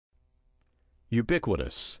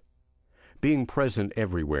Ubiquitous, being present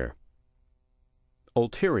everywhere.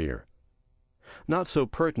 Ulterior, not so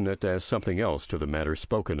pertinent as something else to the matter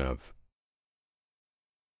spoken of.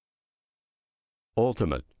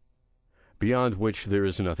 Ultimate, beyond which there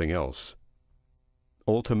is nothing else.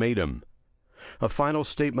 Ultimatum, a final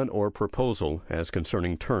statement or proposal as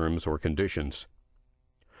concerning terms or conditions.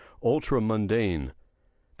 Ultramundane,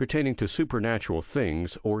 pertaining to supernatural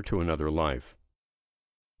things or to another life.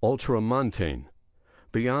 Ultramontane,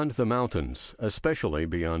 beyond the mountains, especially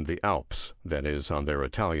beyond the Alps, that is, on their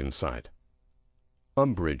Italian side.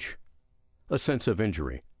 Umbrage, a sense of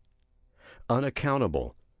injury.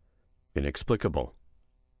 Unaccountable, inexplicable.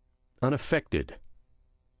 Unaffected,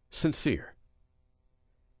 sincere.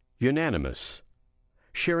 Unanimous,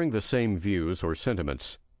 sharing the same views or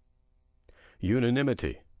sentiments.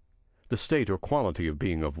 Unanimity, the state or quality of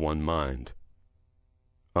being of one mind.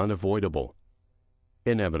 Unavoidable,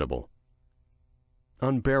 inevitable.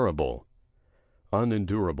 Unbearable,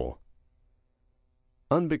 unendurable.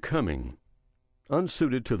 Unbecoming,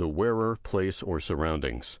 unsuited to the wearer, place, or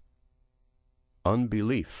surroundings.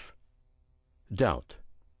 Unbelief, doubt.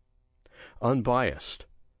 Unbiased,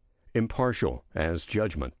 impartial as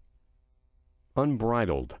judgment.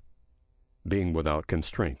 Unbridled, being without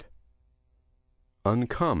constraint.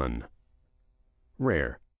 Uncommon,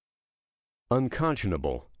 rare.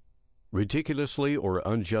 Unconscionable, ridiculously or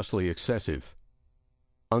unjustly excessive.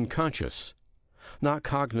 Unconscious, not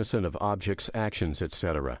cognizant of objects, actions,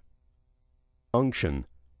 etc. Unction,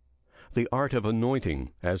 the art of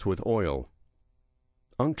anointing, as with oil.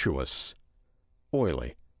 Unctuous,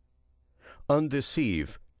 oily.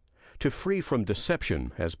 Undeceive, to free from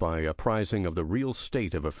deception as by apprising of the real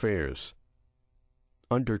state of affairs.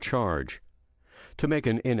 Undercharge, to make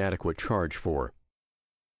an inadequate charge for.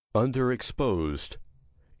 Underexposed,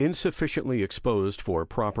 insufficiently exposed for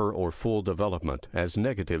proper or full development, as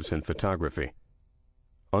negatives in photography.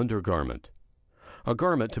 Undergarment, a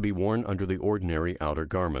garment to be worn under the ordinary outer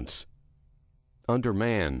garments.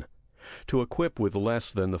 Underman, to equip with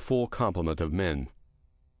less than the full complement of men.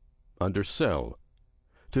 Undersell,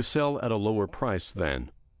 to sell at a lower price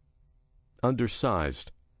than.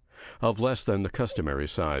 Undersized, of less than the customary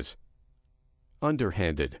size.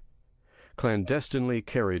 Underhanded, clandestinely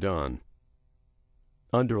carried on.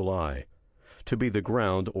 Underlie, to be the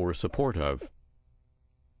ground or support of.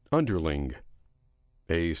 Underling,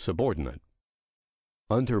 a subordinate.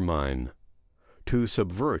 Undermine, to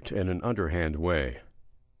subvert in an underhand way.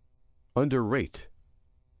 Underrate,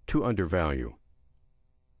 to undervalue.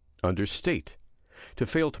 Understate, to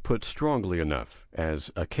fail to put strongly enough,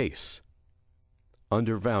 as a case.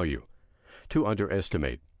 Undervalue, to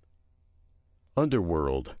underestimate.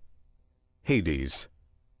 Underworld, Hades.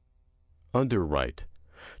 Underwrite,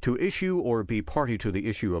 to issue or be party to the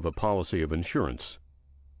issue of a policy of insurance.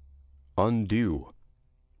 Undue,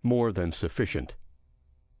 more than sufficient.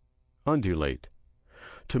 Undulate,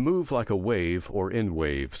 to move like a wave or in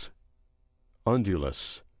waves.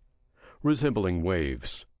 Undulous, resembling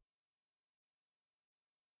waves.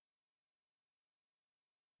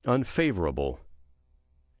 Unfavorable,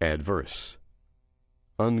 adverse.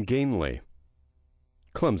 Ungainly,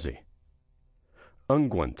 clumsy.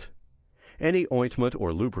 Unguent, any ointment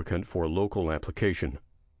or lubricant for local application.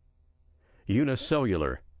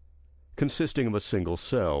 Unicellular, consisting of a single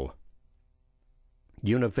cell.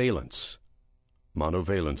 Univalence,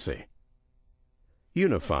 monovalency.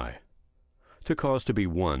 Unify, to cause to be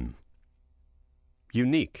one.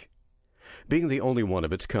 Unique, being the only one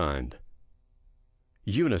of its kind.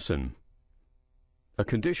 Unison, a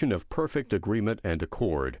condition of perfect agreement and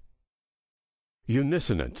accord.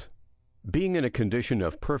 Unisonant, being in a condition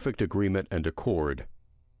of perfect agreement and accord.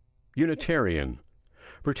 Unitarian,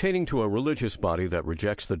 pertaining to a religious body that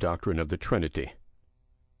rejects the doctrine of the Trinity.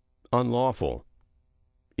 Unlawful,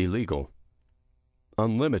 illegal.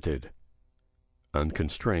 Unlimited,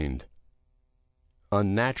 unconstrained.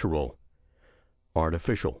 Unnatural,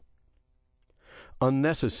 artificial.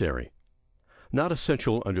 Unnecessary, not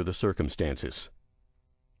essential under the circumstances.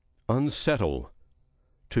 Unsettle,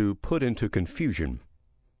 to put into confusion.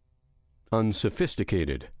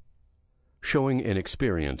 Unsophisticated, showing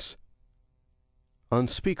inexperience.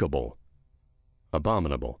 Unspeakable,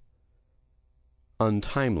 abominable.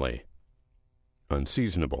 Untimely,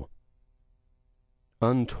 unseasonable.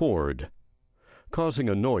 Untoward, causing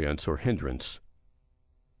annoyance or hindrance.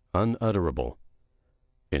 Unutterable,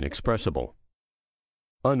 inexpressible.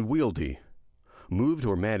 Unwieldy, moved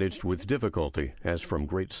or managed with difficulty, as from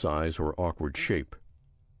great size or awkward shape.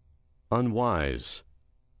 Unwise,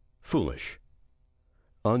 foolish.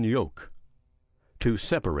 Unyoke, to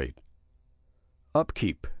separate.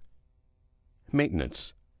 Upkeep,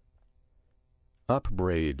 maintenance.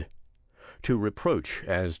 Upbraid, to reproach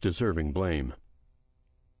as deserving blame.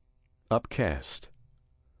 Upcast,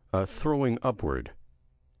 a throwing upward.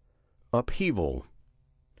 Upheaval,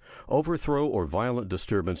 overthrow or violent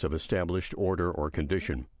disturbance of established order or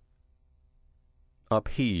condition.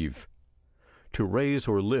 Upheave, to raise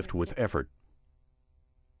or lift with effort.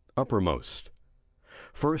 Uppermost,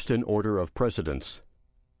 first in order of precedence.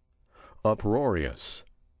 Uproarious,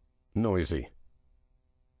 noisy.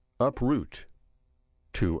 Uproot,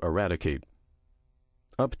 to eradicate.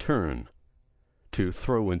 Upturn, to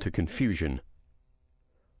throw into confusion.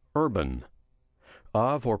 Urban,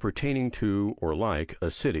 of or pertaining to or like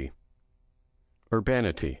a city.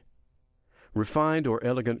 Urbanity, refined or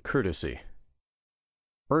elegant courtesy.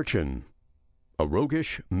 Urchin, a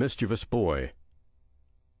roguish, mischievous boy.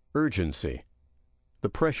 Urgency, the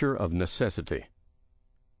pressure of necessity.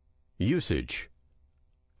 Usage,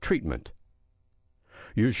 treatment.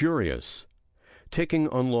 Usurious, taking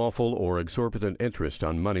unlawful or exorbitant interest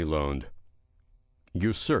on money loaned.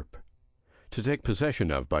 Usurp, to take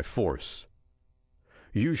possession of by force.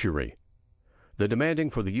 Usury, the demanding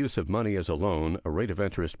for the use of money as a loan, a rate of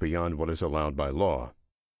interest beyond what is allowed by law.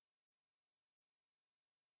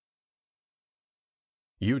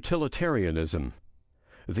 Utilitarianism,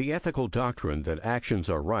 the ethical doctrine that actions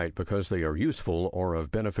are right because they are useful or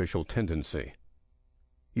of beneficial tendency.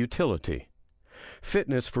 Utility,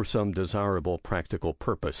 fitness for some desirable practical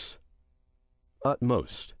purpose.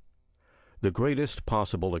 Utmost, the greatest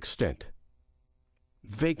possible extent.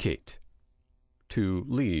 Vacate, to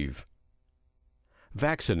leave.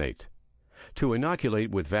 Vaccinate, to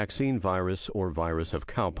inoculate with vaccine virus or virus of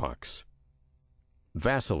cowpox.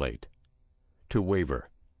 Vacillate, to waver.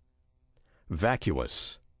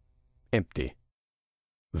 Vacuous, empty.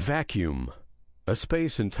 Vacuum, a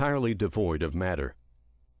space entirely devoid of matter.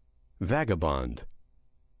 Vagabond,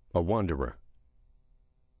 a wanderer.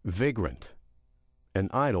 Vagrant, an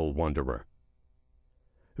idle wanderer.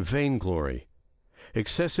 Vainglory,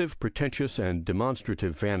 excessive, pretentious, and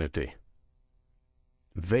demonstrative vanity.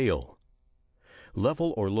 Vale,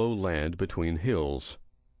 level or low land between hills.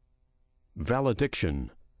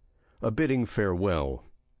 Valediction, a bidding farewell.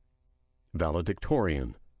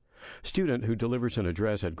 Valedictorian, student who delivers an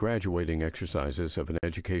address at graduating exercises of an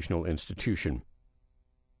educational institution.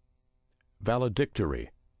 Valedictory,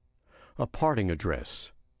 a parting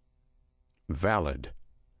address. Valid,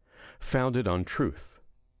 founded on truth.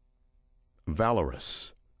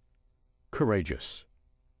 Valorous, courageous.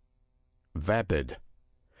 Vapid,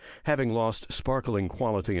 having lost sparkling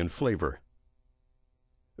quality and flavor.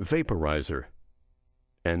 Vaporizer,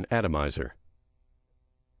 an atomizer.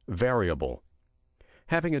 Variable,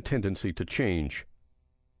 having a tendency to change.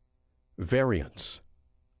 Variance,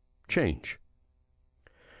 change.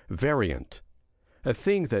 Variant, a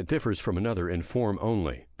thing that differs from another in form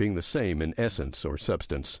only, being the same in essence or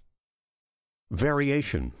substance.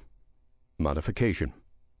 Variation, modification.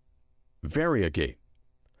 Variegate,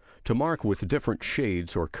 to mark with different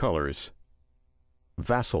shades or colors.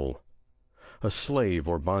 Vassal, a slave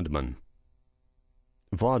or bondman.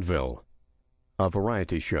 Vaudeville, a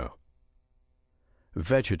variety show.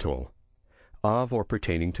 Vegetal, of or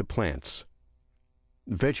pertaining to plants.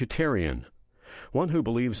 Vegetarian, one who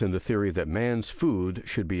believes in the theory that man's food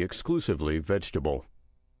should be exclusively vegetable.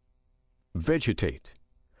 Vegetate,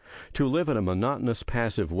 to live in a monotonous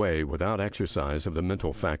passive way without exercise of the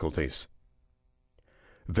mental faculties.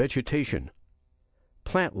 Vegetation,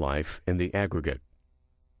 plant life in the aggregate.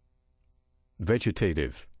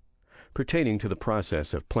 Vegetative, pertaining to the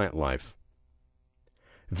process of plant life.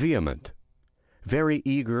 Vehement, very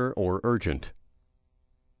eager or urgent.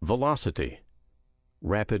 Velocity,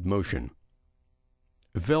 rapid motion.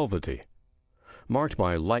 Velvety, marked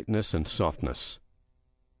by lightness and softness.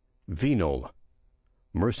 Venal,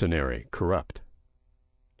 mercenary, corrupt.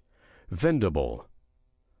 Vendible,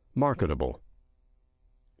 marketable.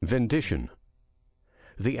 Vendition,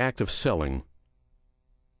 the act of selling.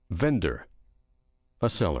 Vendor, a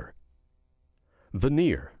seller.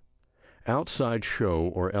 Veneer, outside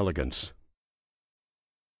show or elegance.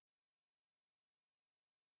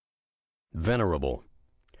 Venerable,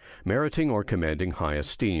 meriting or commanding high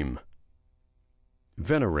esteem.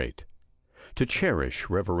 Venerate, to cherish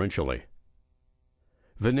reverentially.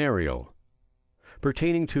 Venereal,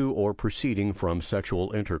 pertaining to or proceeding from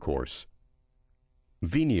sexual intercourse.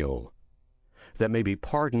 Venial, that may be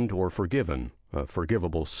pardoned or forgiven, a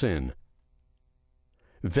forgivable sin.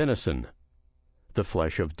 Venison, the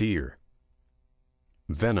flesh of deer.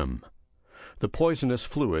 Venom, the poisonous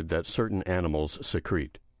fluid that certain animals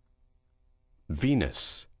secrete.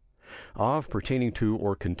 Venous, of pertaining to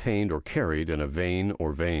or contained or carried in a vein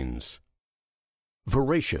or veins.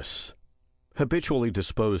 Veracious, habitually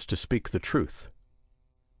disposed to speak the truth.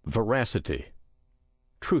 Veracity,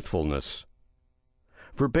 truthfulness.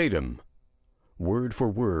 Verbatim, word for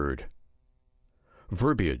word.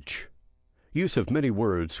 Verbiage, use of many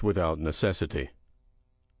words without necessity.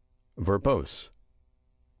 Verbose,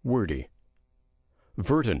 wordy.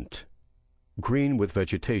 Verdant, green with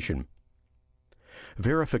vegetation.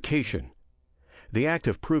 Verification, the act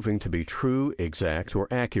of proving to be true, exact, or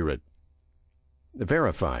accurate.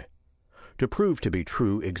 Verify, to prove to be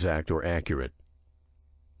true, exact, or accurate.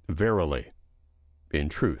 Verily, in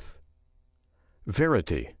truth.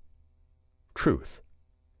 Verity, truth.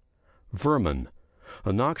 Vermin,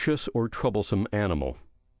 a noxious or troublesome animal.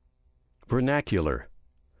 Vernacular,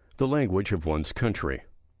 the language of one's country.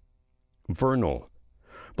 Vernal,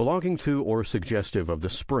 belonging to or suggestive of the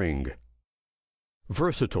spring.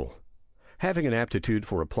 Versatile, having an aptitude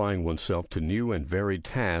for applying oneself to new and varied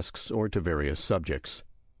tasks or to various subjects.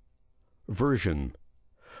 Version,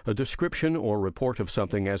 a description or report of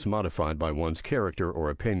something as modified by one's character or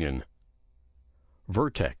opinion.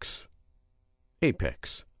 Vertex,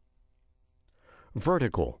 apex.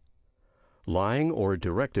 Vertical, lying or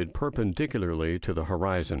directed perpendicularly to the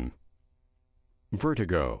horizon.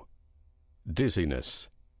 Vertigo, dizziness.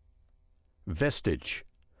 Vestige,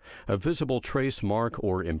 a visible trace, mark,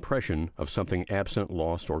 or impression of something absent,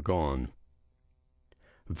 lost, or gone.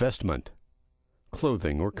 Vestment,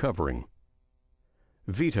 clothing or covering.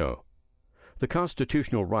 Veto, the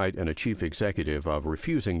constitutional right in a chief executive of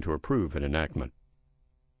refusing to approve an enactment.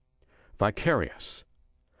 Vicarious,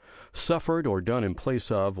 suffered or done in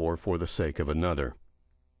place of or for the sake of another.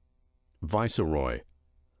 Viceroy,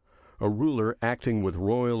 a ruler acting with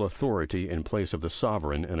royal authority in place of the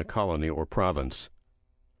sovereign in a colony or province.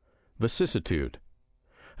 Vicissitude,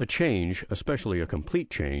 a change, especially a complete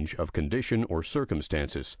change, of condition or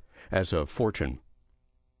circumstances, as of fortune.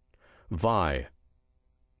 Vie,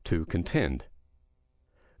 to contend.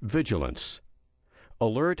 Vigilance,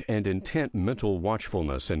 alert and intent mental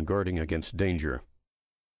watchfulness and guarding against danger.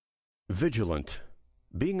 Vigilant,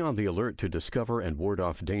 being on the alert to discover and ward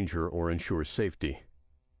off danger or ensure safety.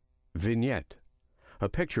 Vignette, a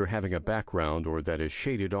picture having a background or that is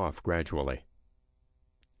shaded off gradually.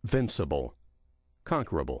 Vincible,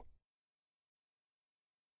 conquerable.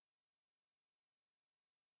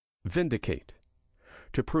 Vindicate,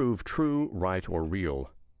 to prove true, right, or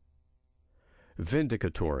real.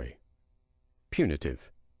 Vindicatory,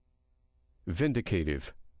 punitive.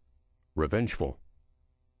 Vindicative, revengeful.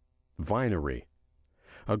 Vinery,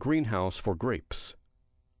 a greenhouse for grapes.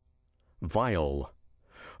 Viol,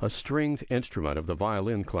 a stringed instrument of the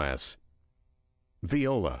violin class.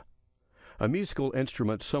 Viola, a musical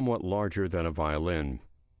instrument somewhat larger than a violin.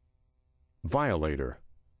 Violator,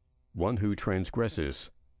 one who transgresses.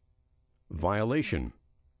 Violation,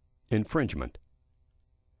 infringement.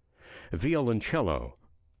 Violoncello,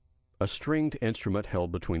 a stringed instrument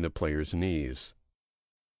held between the player's knees.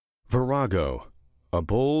 Virago, a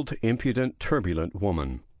bold, impudent, turbulent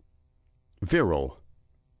woman. Virile,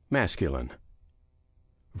 masculine.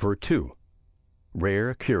 Virtu,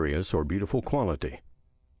 rare, curious, or beautiful quality.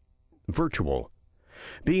 Virtual,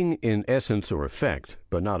 being in essence or effect,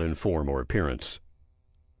 but not in form or appearance.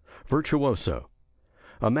 Virtuoso,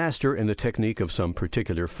 a master in the technique of some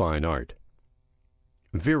particular fine art.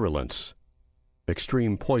 Virulence,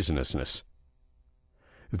 extreme poisonousness.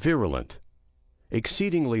 Virulent,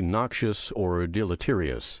 exceedingly noxious or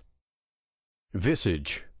deleterious.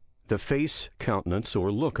 Visage, the face, countenance,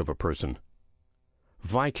 or look of a person.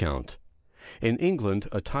 Viscount, in England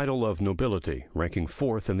a title of nobility, ranking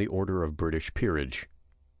fourth in the order of British peerage.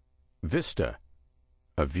 Vista,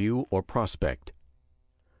 a view or prospect.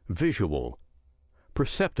 Visual,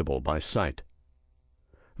 perceptible by sight.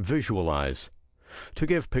 Visualize, to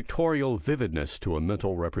give pictorial vividness to a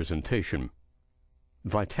mental representation.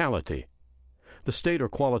 Vitality, the state or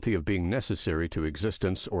quality of being necessary to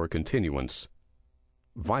existence or continuance.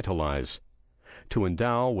 Vitalize, to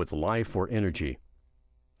endow with life or energy.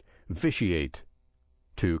 Vitiate,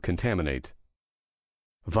 to contaminate.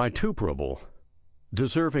 Vituperable,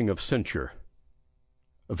 deserving of censure.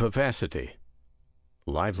 Vivacity,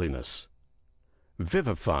 liveliness.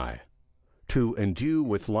 Vivify, to endue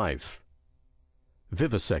with life.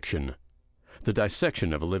 Vivisection, the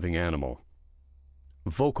dissection of a living animal.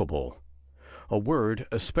 Vocable, a word,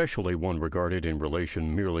 especially one regarded in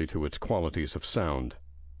relation merely to its qualities of sound.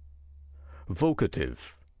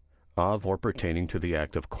 Vocative, of or pertaining to the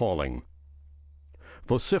act of calling.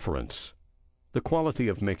 Vociferance, the quality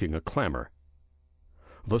of making a clamor.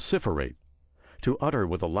 Vociferate, to utter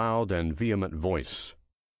with a loud and vehement voice.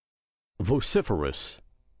 Vociferous,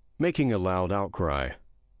 making a loud outcry.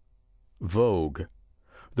 Vogue,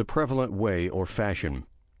 the prevalent way or fashion.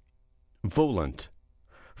 Volant,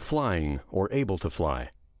 flying or able to fly.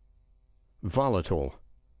 Volatile,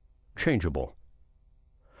 changeable.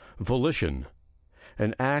 Volition,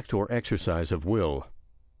 an act or exercise of will.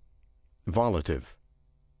 Volative,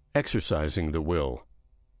 exercising the will.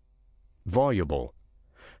 Voluble,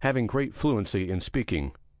 having great fluency in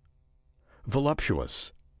speaking.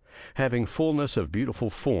 Voluptuous, having fullness of beautiful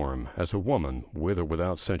form, as a woman, with or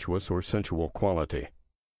without sensuous or sensual quality.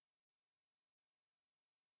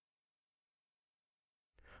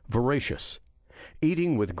 Voracious,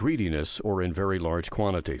 eating with greediness or in very large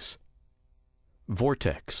quantities.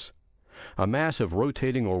 Vortex, a mass of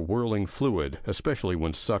rotating or whirling fluid, especially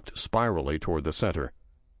when sucked spirally toward the center.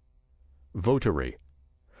 Votary,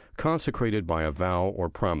 consecrated by a vow or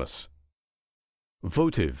promise.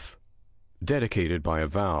 Votive, dedicated by a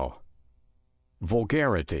vow.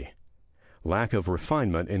 Vulgarity, lack of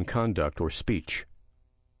refinement in conduct or speech.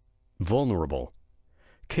 Vulnerable,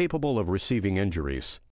 capable of receiving injuries.